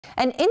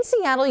And in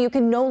Seattle, you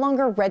can no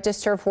longer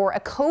register for a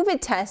COVID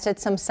test at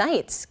some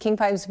sites. King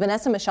 5's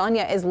Vanessa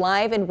Mashanya is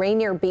live in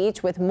Rainier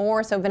Beach with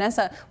more. So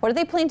Vanessa, what do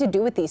they plan to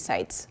do with these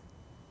sites?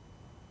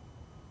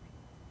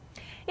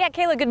 Yeah,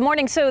 Kayla, good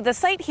morning. So the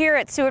site here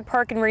at Seward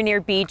Park and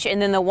Rainier Beach,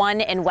 and then the one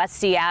in West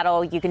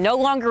Seattle, you can no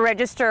longer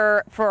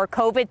register for a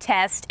COVID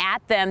test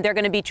at them. They're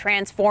going to be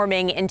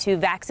transforming into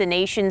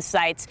vaccination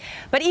sites.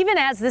 But even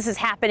as this is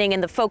happening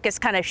and the focus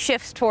kind of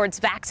shifts towards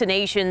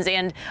vaccinations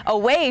and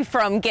away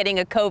from getting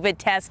a COVID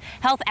test,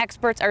 health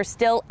experts are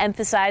still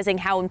emphasizing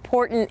how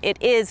important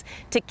it is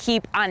to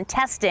keep on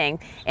testing.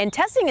 And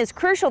testing is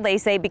crucial, they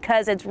say,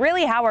 because it's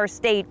really how our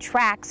state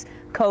tracks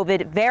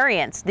COVID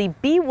variants. The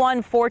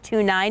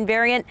B.1.429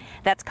 variant,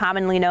 that's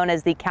commonly known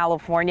as the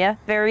California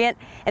variant,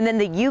 and then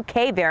the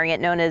UK variant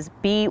known as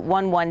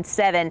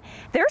B.1.1.7.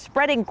 They're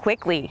spreading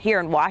quickly here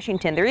in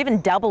Washington. They're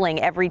even doubling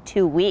every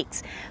 2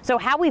 weeks. So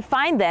how we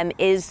find them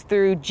is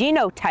through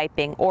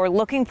genotyping, or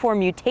looking for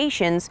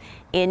mutations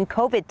in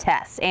COVID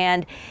tests.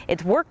 And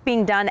it's work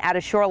being done at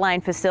a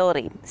Shoreline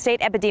facility. State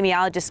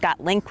epidemiologist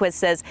Scott Lindquist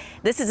says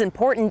this is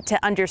important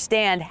to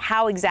understand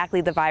how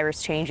exactly the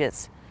virus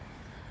changes.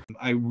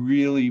 I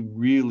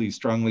really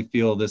strongly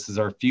feel this is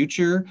our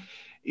future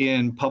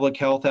in public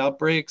health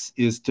outbreaks,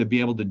 is to be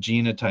able to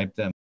genotype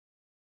them.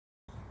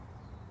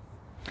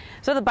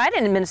 So the Biden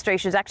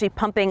administration is actually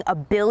pumping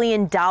 $1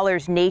 billion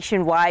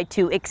nationwide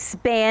to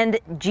expand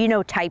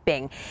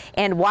genotyping.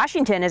 And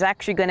Washington is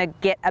actually going to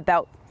get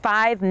about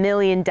 $5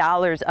 million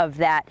of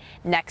that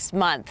next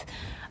month.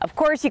 Of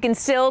course, you can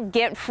still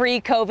get free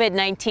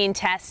COVID-19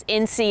 tests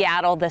in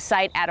Seattle. The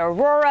site at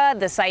Aurora,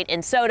 the site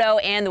in Soto,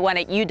 and the one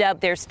at UW,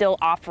 they're still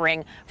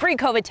offering free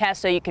COVID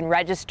tests, so you can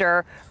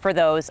register for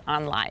those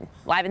online.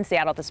 Live in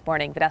Seattle this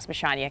morning, Vanessa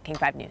Mashanya, King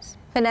 5 News.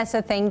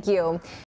 Vanessa, thank you.